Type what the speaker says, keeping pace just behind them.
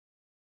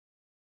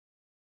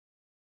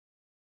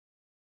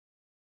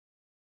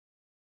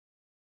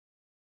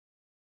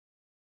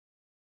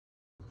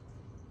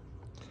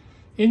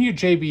In your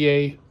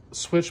JBA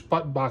switch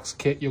button box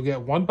kit, you'll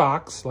get one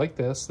box like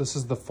this. This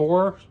is the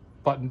 4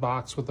 button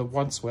box with the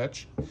 1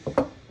 switch,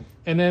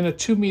 and then a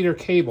 2-meter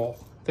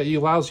cable that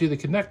allows you to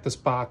connect this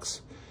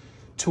box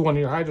to one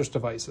of your Hydros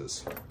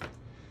devices.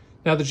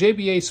 Now the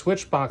JBA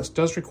switch box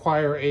does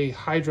require a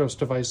Hydros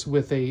device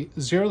with a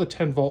 0 to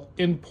 10 volt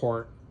in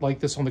port,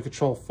 like this on the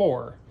Control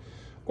 4,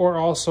 or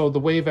also the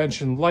Wave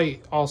Engine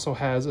Lite also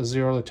has a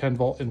 0 to 10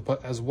 volt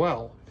input as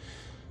well.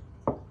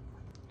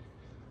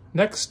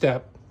 Next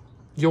step,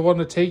 you'll want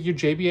to take your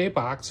JBA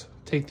box,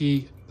 take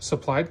the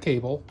supplied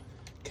cable,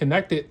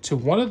 connect it to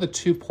one of the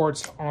 2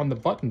 ports on the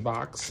button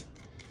box,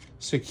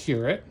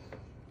 secure it,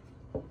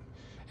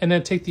 and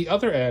then take the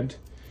other end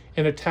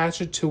and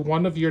attach it to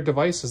one of your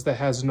devices that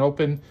has an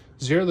open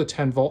 0 to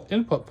 10 volt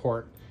input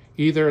port,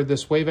 either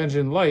this Wave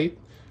Engine Lite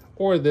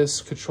or this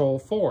Control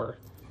 4.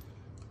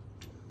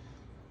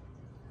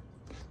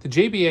 The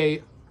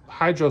JBA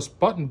Hydros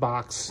button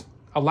box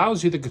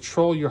allows you to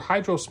control your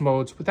Hydros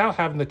modes without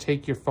having to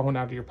take your phone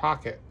out of your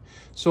pocket.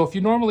 So if you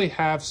normally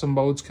have some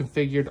modes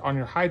configured on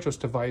your Hydros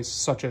device,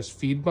 such as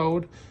feed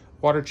mode,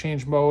 water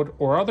change mode,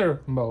 or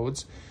other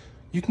modes,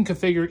 you can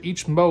configure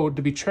each mode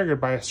to be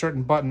triggered by a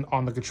certain button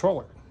on the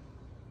controller.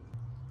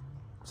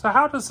 So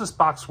how does this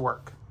box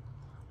work?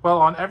 Well,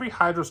 on every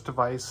Hydros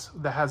device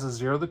that has a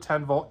 0 to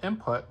 10 volt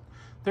input,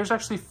 there's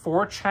actually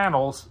 4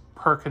 channels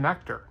per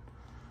connector.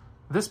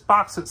 This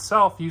box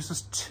itself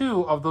uses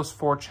 2 of those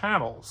 4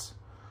 channels.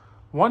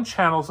 One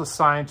channel is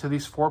assigned to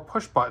these 4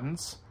 push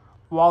buttons,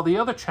 while the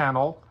other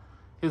channel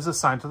is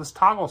assigned to this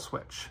toggle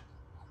switch.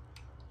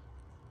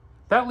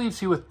 That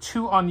leaves you with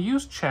 2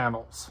 unused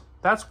channels.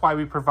 That's why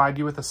we provide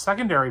you with a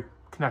secondary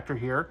connector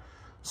here,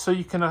 so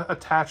you can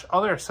attach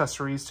other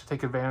accessories to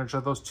take advantage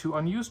of those 2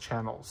 unused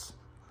channels.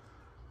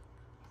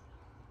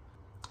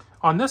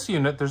 On this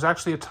unit, there's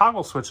actually a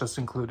toggle switch that's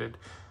included.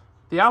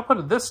 The output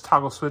of this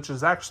toggle switch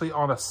is actually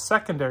on a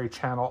secondary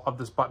channel of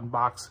this button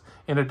box,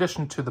 in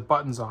addition to the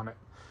buttons on it.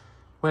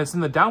 When it's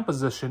in the down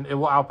position, it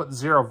will output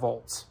 0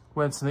 volts.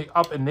 When it's in the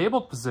up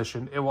enabled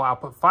position, it will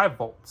output 5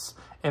 volts.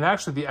 And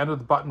actually the end of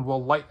the button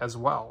will light as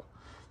well.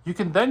 You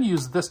can then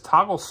use this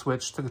toggle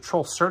switch to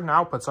control certain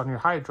outputs on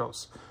your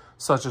Hydros,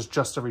 such as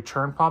just a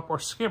return pump or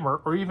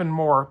skimmer, or even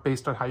more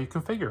based on how you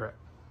configure it.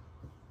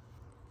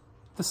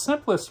 The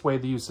simplest way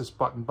to use this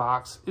button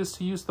box is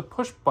to use the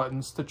push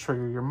buttons to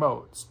trigger your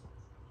modes.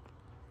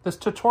 This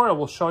tutorial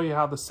will show you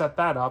how to set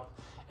that up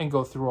and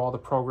go through all the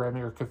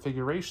programming or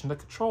configuration to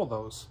control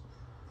those.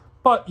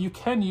 But you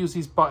can use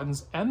these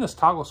buttons and this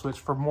toggle switch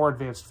for more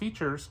advanced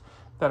features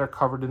that are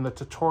covered in the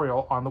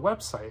tutorial on the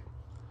website.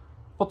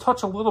 We'll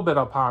touch a little bit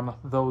upon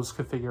those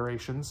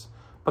configurations,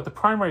 but the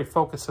primary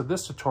focus of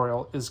this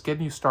tutorial is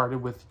getting you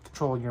started with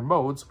controlling your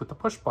modes with the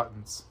push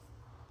buttons.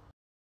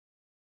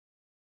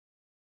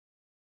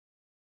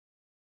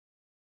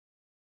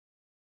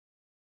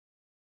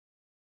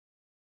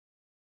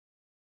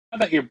 Now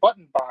that your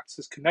button box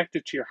is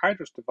connected to your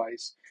Hydros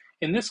device,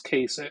 in this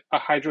case a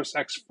Hydros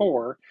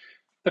X4,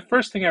 the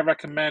first thing I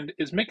recommend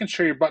is making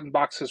sure your button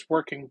box is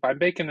working by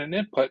making an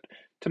input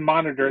to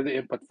monitor the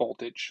input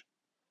voltage.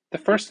 The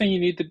first thing you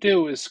need to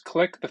do is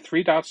click the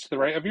 3 dots to the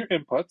right of your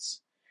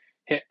inputs,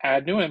 hit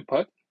Add New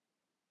Input,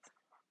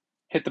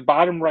 hit the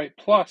bottom right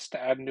plus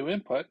to add a new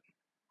input.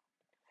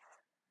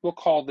 We'll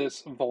call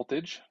this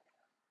voltage.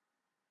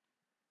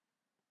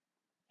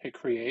 Hit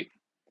Create.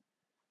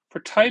 For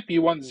type,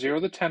 you want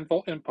 0 to 10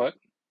 volt input,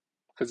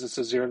 because it's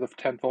a 0 to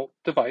 10 volt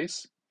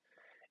device.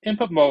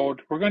 Input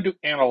mode, we're going to do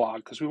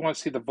analog because we want to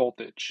see the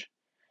voltage.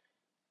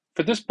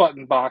 For this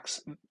button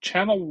box,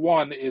 channel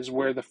 1 is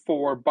where the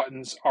 4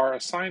 buttons are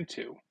assigned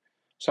to.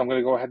 So I'm going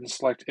to go ahead and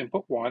select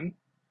input 1,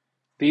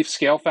 leave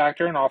scale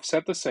factor and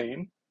offset the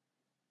same.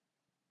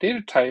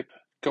 Data type,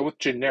 go with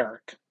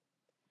generic.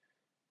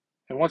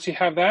 And once you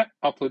have that,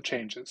 upload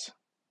changes.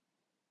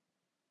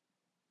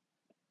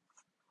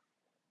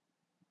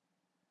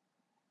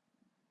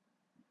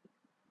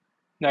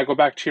 Now go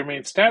back to your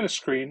main status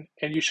screen,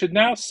 and you should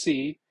now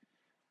see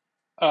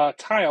a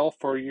tile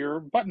for your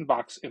button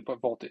box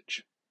input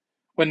voltage.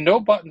 When no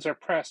buttons are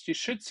pressed, you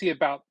should see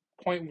about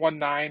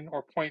 0.19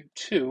 or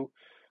 0.2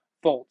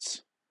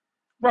 volts,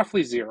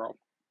 roughly 0.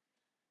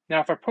 Now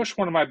if I push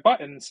one of my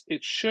buttons,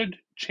 it should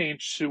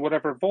change to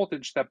whatever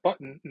voltage that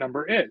button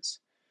number is.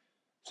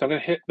 So I'm going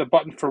to hit the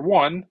button for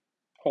 1,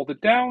 hold it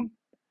down,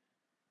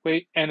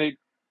 wait, and it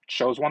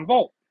shows 1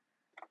 volt.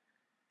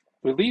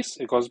 Release,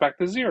 it goes back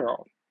to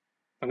 0.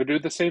 I'm going to do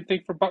the same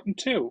thing for button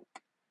 2.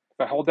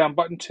 If I hold down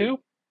button 2,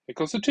 it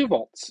goes to 2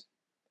 volts.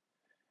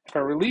 If I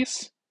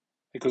release,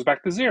 it goes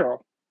back to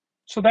 0.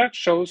 So that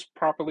shows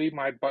properly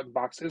my button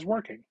box is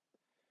working.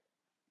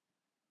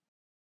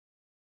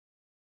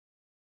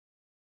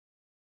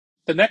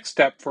 The next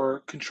step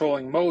for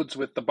controlling modes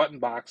with the button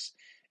box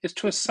is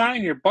to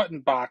assign your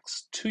button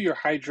box to your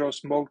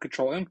Hydros mode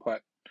control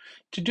input.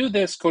 To do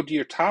this, go to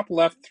your top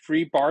left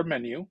 3-bar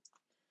menu,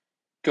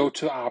 go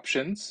to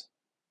Options,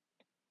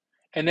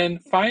 and then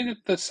find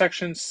the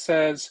section that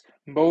says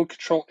Mode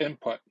Control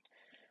Input.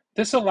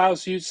 This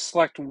allows you to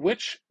select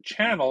which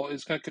channel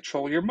is going to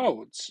control your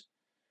modes.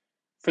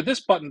 For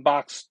this button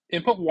box,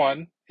 input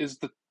 1 is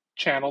the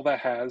channel that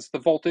has the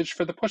voltage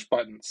for the push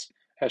buttons,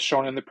 as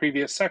shown in the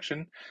previous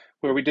section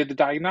where we did the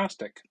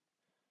diagnostic.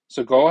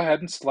 So go ahead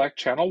and select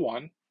channel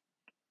 1,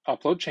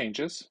 upload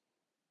changes.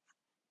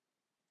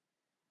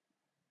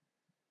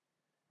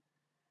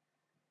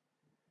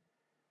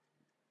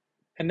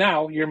 And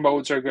now your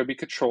modes are going to be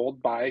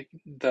controlled by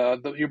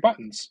your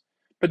buttons.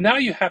 But now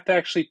you have to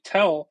actually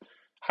tell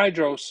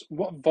Hydros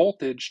what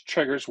voltage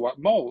triggers what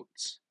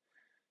modes.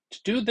 To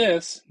do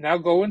this, now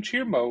go into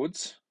your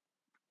modes.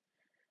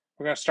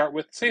 We're going to start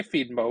with, say,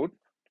 feed mode.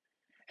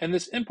 And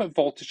this input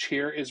voltage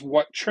here is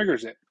what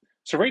triggers it.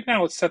 So right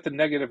now it's set to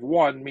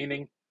 -1,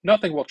 meaning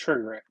nothing will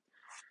trigger it.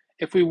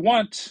 If we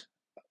want,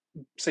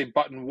 say,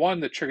 button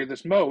 1 to trigger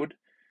this mode,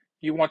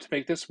 you want to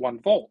make this 1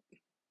 volt.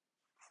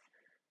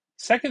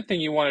 Second thing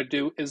you want to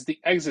do is the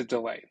exit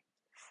delay.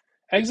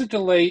 Exit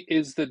delay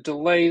is the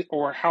delay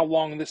or how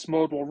long this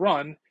mode will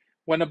run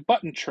when a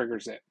button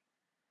triggers it.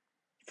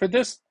 For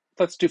this,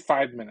 let's do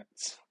 5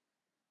 minutes.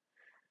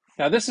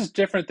 Now this is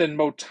different than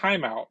mode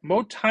timeout.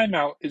 Mode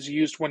timeout is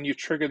used when you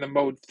trigger the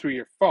mode through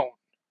your phone.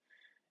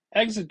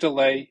 Exit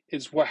delay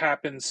is what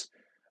happens,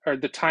 or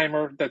the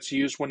timer that's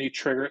used when you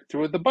trigger it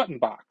through the button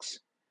box.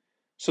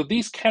 So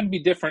these can be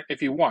different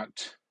if you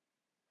want.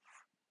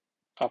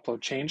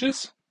 Upload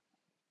changes.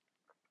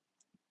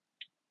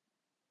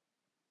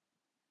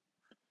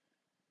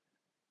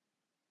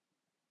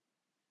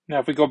 Now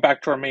if we go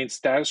back to our main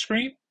status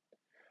screen,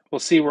 we'll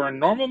see we're in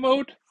normal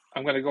mode.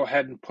 I'm going to go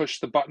ahead and push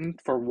the button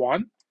for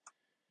 1.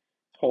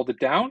 Hold it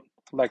down,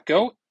 let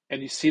go,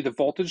 and you see the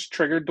voltage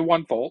triggered to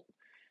 1 volt,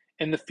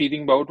 and the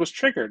feeding mode was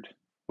triggered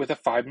with a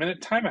 5-minute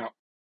timeout.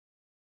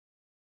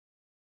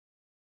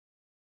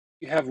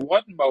 You have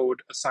one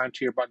mode assigned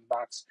to your button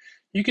box.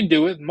 You can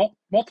do it in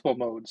multiple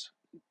modes.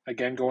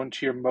 Again, go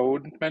into your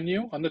mode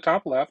menu on the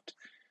top left.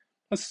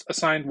 Let's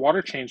assign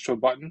water change to a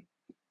button.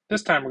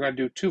 This time we're going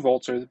to do 2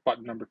 volts or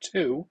button number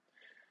 2,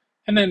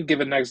 and then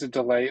give an exit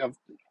delay of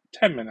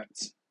 10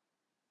 minutes.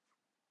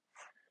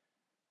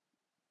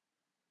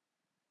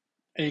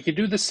 And you can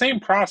do the same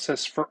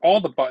process for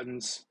all the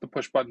buttons, the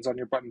push buttons on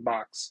your button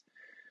box,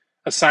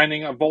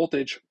 assigning a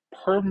voltage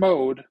per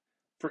mode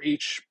for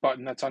each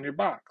button that's on your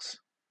box.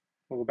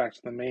 We'll go back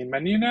to the main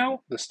menu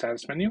now, the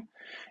status menu,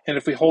 and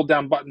if we hold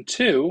down button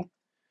 2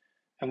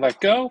 and let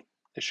go,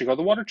 it should go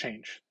to water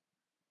change.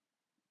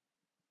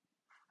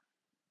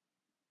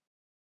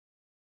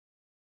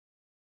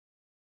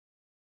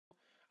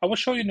 I will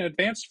show you an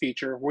advanced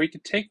feature where you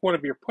can take one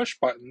of your push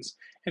buttons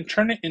and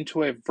turn it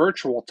into a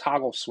virtual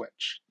toggle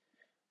switch.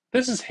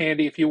 This is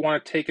handy if you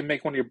want to take and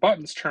make one of your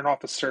buttons turn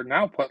off a certain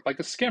output like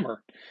a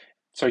skimmer,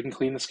 so you can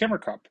clean the skimmer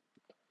cup.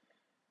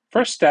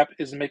 First step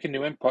is to make a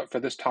new input for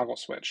this toggle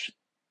switch.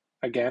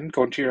 Again,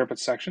 go into your input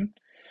section.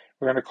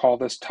 We're going to call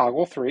this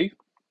toggle 3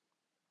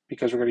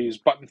 because we're going to use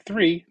button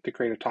 3 to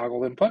create a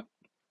toggle input.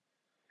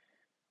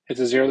 It's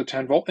a 0 to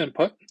 10 volt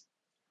input.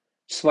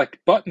 Select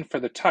button for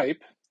the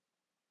type.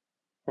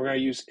 We're going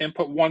to use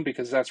input 1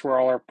 because that's where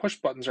all our push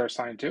buttons are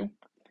assigned to.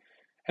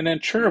 And then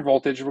trigger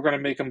voltage, we're going to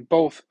make them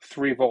both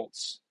 3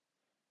 volts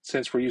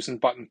since we're using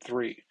button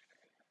 3.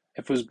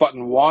 If it was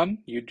button 1,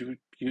 you'd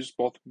use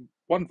both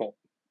 1 volt.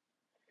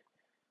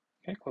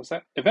 Okay, close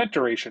that. Event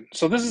duration.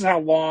 So this is how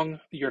long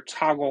your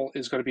toggle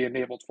is going to be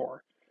enabled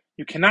for.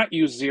 You cannot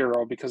use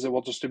 0 because it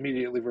will just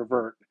immediately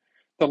revert.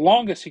 The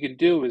longest you can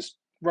do is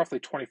roughly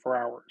 24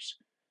 hours.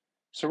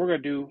 So we're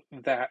going to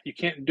do that. You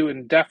can't do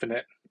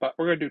indefinite, but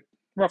we're going to do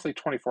roughly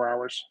 24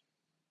 hours.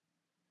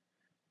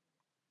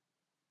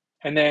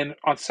 And then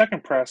on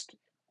second press,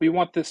 we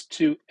want this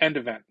to end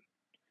event.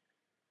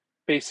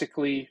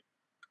 Basically,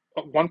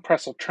 one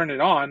press will turn it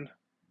on,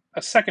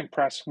 a second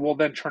press will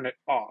then turn it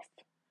off.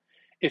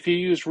 If you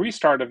use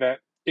restart event,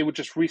 it would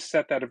just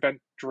reset that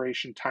event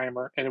duration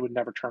timer and it would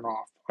never turn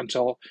off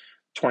until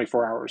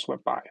 24 hours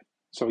went by.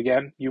 So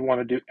again, you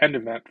want to do end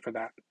event for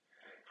that.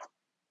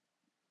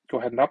 Go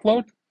ahead and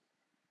upload.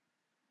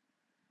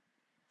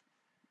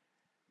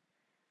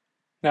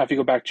 Now, if you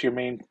go back to your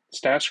main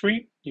status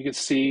screen, you can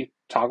see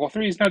toggle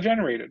 3 is now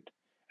generated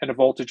and a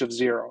voltage of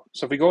 0.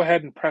 So if we go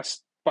ahead and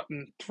press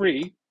button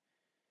 3,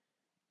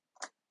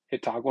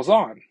 it toggles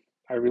on.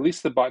 I release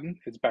the button,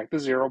 it's back to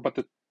 0, but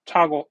the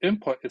toggle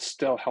input is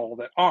still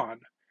held on.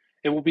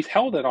 It will be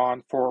held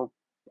on for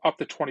up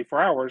to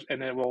 24 hours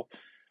and it will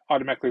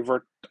automatically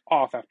revert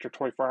off after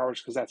 24 hours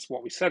because that's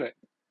what we set it.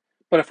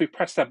 But if we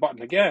press that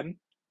button again,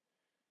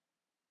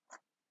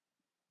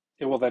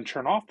 it will then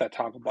turn off that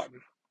toggle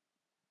button.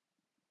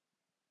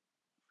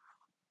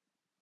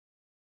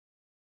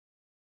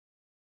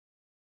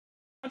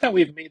 Now that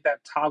we've made that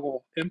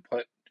toggle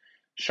input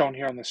shown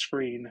here on the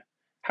screen,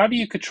 how do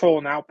you control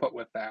an output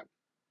with that?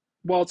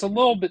 Well, it's a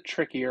little bit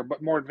trickier,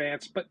 but more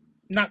advanced, but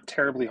not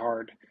terribly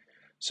hard.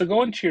 So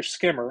go into your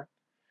skimmer,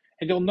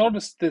 and you'll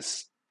notice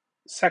this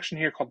section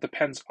here called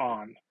Depends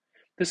On.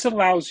 This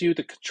allows you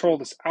to control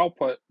this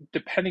output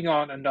depending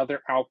on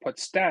another output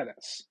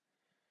status.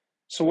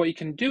 So what you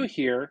can do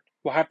here,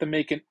 we'll have to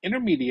make an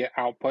intermediate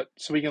output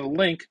so we can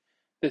link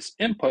this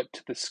input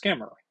to the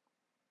skimmer.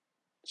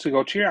 So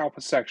go to your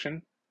output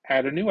section,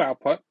 add a new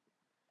output.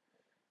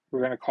 We're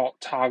going to call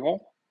it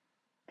toggle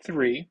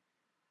 3,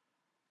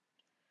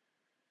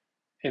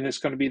 and it's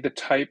going to be the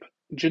type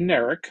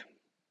generic.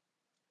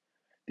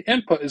 The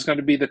input is going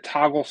to be the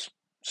toggle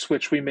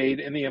switch we made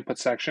in the input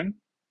section.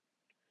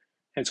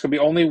 And it's going to be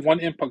only one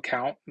input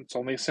count. It's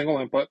only a single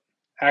input.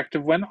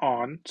 Active when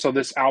on, so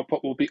this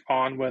output will be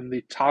on when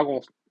the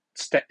toggle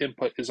step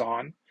input is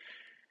on.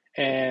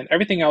 And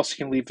everything else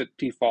you can leave at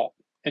default.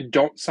 And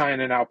don't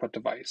assign an output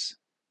device.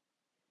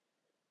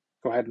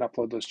 Go ahead and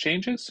upload those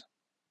changes.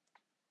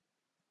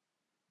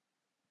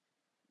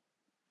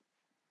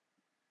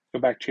 Go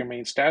back to your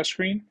main status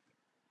screen.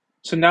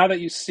 So now that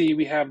you see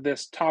we have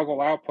this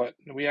toggle output,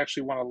 and we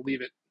actually want to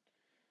leave it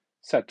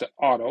set to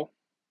auto.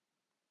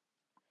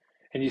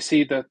 And you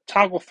see the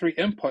toggle 3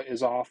 input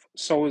is off,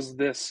 so is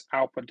this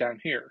output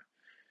down here.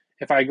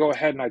 If I go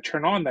ahead and I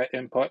turn on that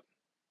input,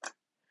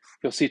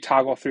 you'll see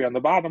toggle 3 on the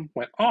bottom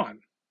went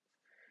on.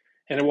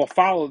 And it will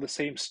follow the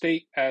same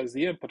state as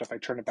the input if I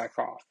turn it back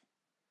off.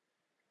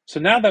 So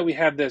now that we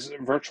have this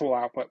virtual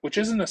output, which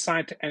isn't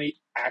assigned to any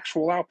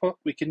actual output,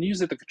 we can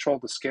use it to control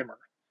the skimmer.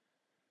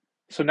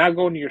 So now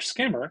go into your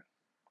skimmer,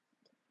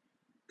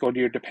 go to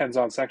your depends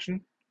on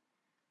section,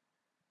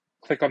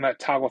 click on that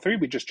toggle 3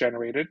 we just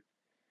generated,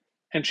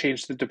 and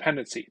change the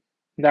dependency.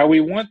 Now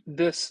we want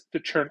this to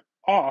turn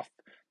off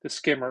the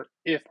skimmer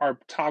if our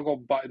toggle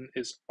button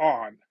is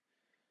on.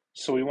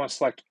 So we want to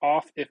select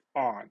off if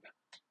on.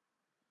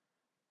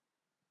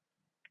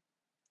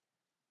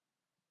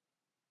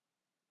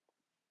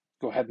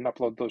 Go ahead and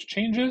upload those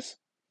changes.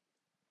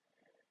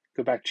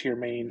 Go back to your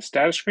main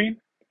status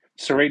screen.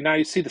 So right now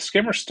you see the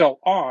skimmer still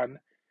on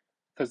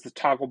because the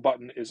toggle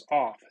button is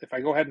off. If I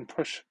go ahead and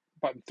push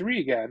button 3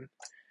 again,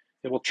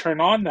 it will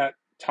turn on that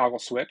toggle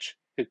switch.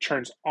 It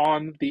turns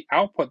on the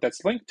output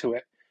that's linked to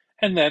it,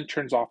 and then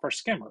turns off our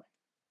skimmer.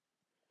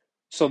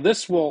 So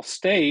this will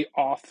stay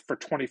off for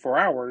 24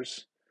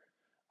 hours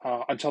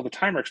until the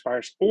timer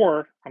expires,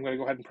 or I'm going to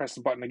go ahead and press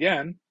the button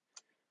again,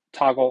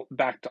 toggle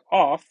back to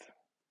off,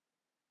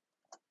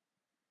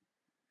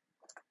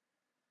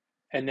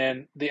 and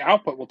then the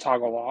output will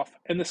toggle off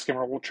and the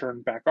skimmer will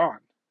turn back on.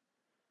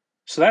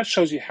 So that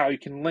shows you how you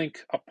can link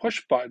a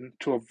push button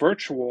to a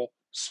virtual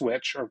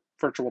switch or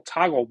virtual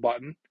toggle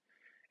button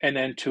and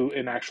then to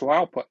an actual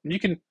output. And you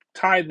can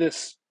tie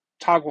this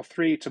toggle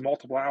 3 to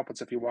multiple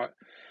outputs if you want.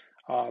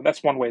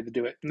 That's one way to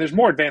do it. And there's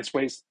more advanced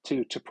ways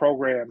to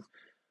program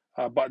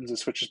buttons and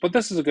switches, but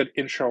this is a good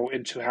intro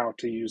into how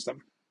to use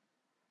them.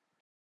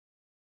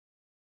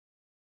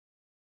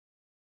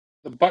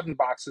 The button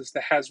boxes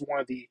that has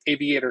one of the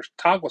aviator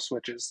toggle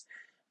switches,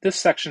 this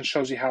section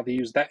shows you how to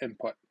use that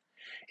input.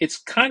 It's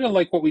kind of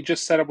like what we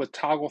just set up with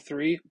toggle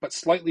 3, but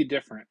slightly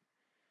different.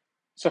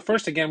 So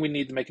first, again, we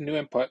need to make a new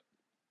input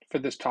for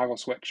this toggle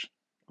switch.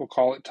 We'll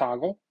call it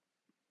toggle.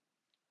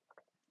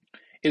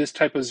 It is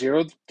type of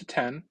 0 to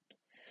 10.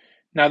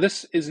 Now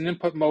this is an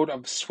input mode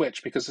of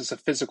switch because it's a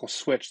physical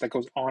switch that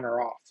goes on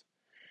or off.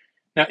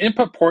 Now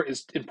input port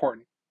is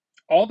important.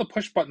 All the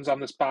push buttons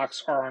on this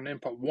box are on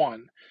input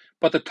 1,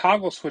 but the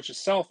toggle switch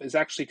itself is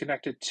actually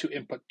connected to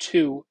input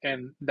 2,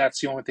 and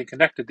that's the only thing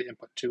connected to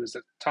input 2 is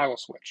the toggle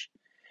switch.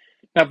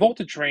 Now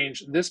voltage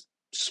range, this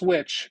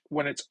switch,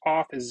 when it's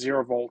off, is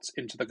 0 volts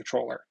into the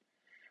controller.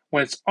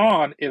 When it's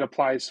on, it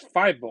applies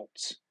 5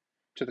 volts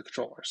to the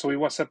controller. So we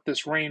want to set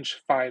this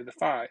range 5 to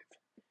 5.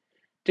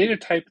 Data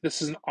type,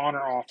 this is an on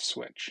or off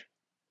switch.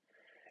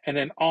 And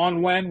then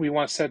on when, we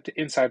want to set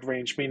to inside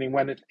range, meaning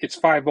when it's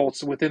 5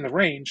 volts within the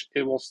range,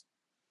 it will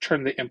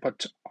turn the input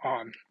to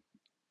on.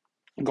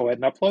 Go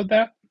ahead and upload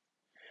that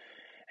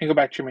and go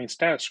back to your main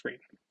status screen.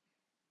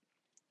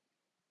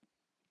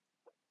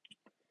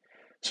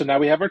 So now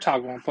we have our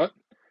toggle input.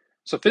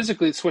 So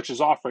physically the switch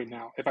is off right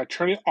now. If I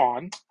turn it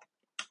on,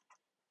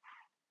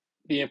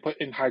 the input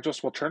in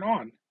Hydros will turn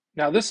on.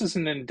 Now this is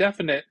an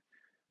indefinite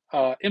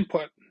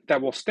input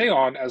that will stay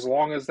on as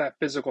long as that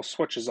physical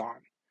switch is on.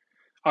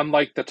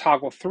 Unlike the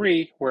toggle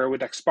 3, where it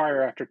would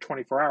expire after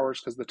 24 hours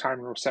because the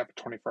timer was set for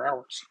 24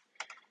 hours.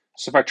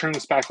 So if I turn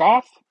this back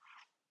off,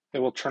 it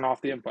will turn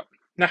off the input.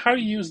 Now how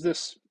do you use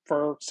this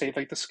for, say,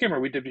 like the skimmer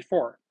we did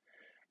before?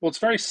 Well, it's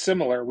very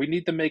similar. We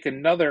need to make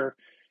another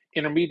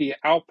intermediate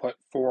output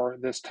for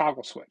this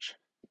toggle switch.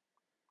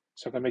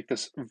 So I'm going to make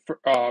this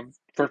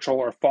virtual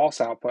or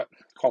false output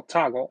called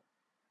toggle.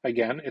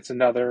 Again, it's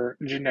another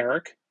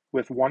generic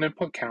with one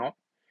input count.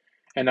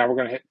 And now we're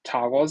going to hit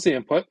toggle as the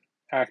input,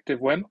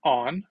 active when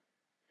on.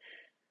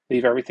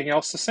 Leave everything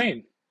else the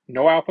same.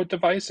 No output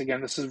device.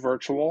 Again, this is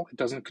virtual. It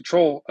doesn't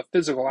control a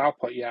physical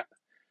output yet.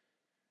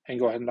 And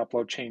go ahead and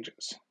upload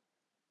changes.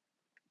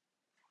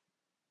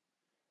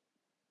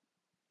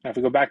 Now if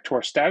we go back to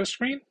our status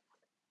screen,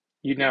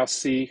 you now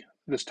see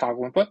this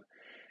toggle input.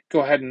 Go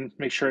ahead and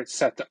make sure it's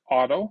set to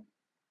auto.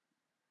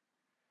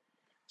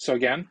 So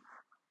again,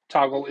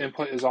 toggle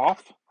input is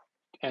off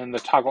and the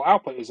toggle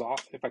output is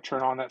off. If I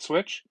turn on that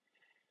switch,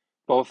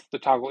 both the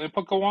toggle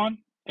input go on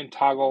and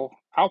toggle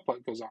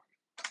output goes on.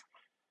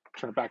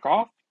 Turn it back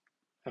off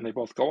and they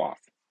both go off.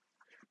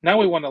 Now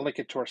we want to link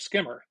it to our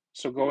skimmer.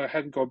 So go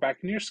ahead and go back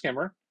into your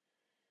skimmer,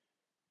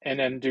 and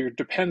then do your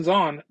depends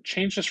on,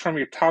 change this from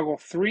your toggle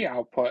 3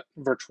 output,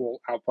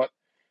 virtual output,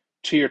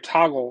 to your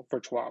toggle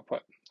virtual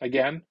output.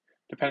 Again,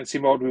 dependency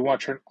mode, we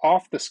want to turn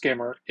off the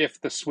skimmer if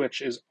the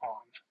switch is on.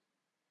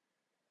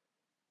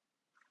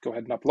 Go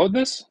ahead and upload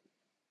this.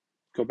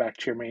 Go back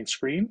to your main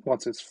screen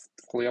once it's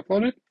fully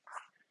uploaded.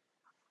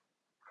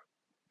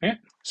 Okay.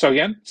 So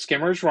again,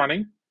 skimmer is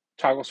running,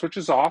 toggle switch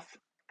is off.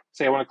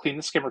 Say I want to clean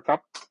the skimmer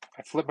cup.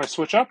 I flip my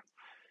switch up,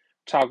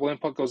 toggle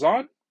input goes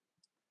on,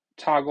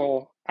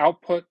 toggle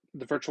output,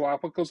 the virtual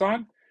output goes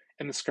on,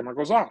 and the skimmer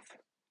goes off.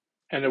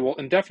 And it will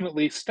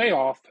indefinitely stay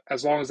off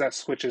as long as that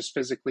switch is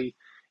physically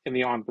in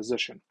the on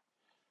position.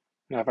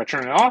 Now if I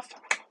turn it off,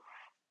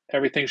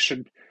 everything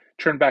should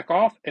turn back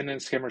off, and then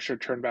skimmer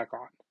should turn back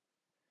on.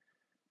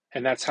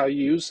 And that's how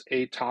you use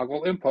a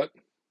toggle input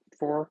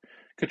for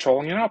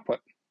controlling an output.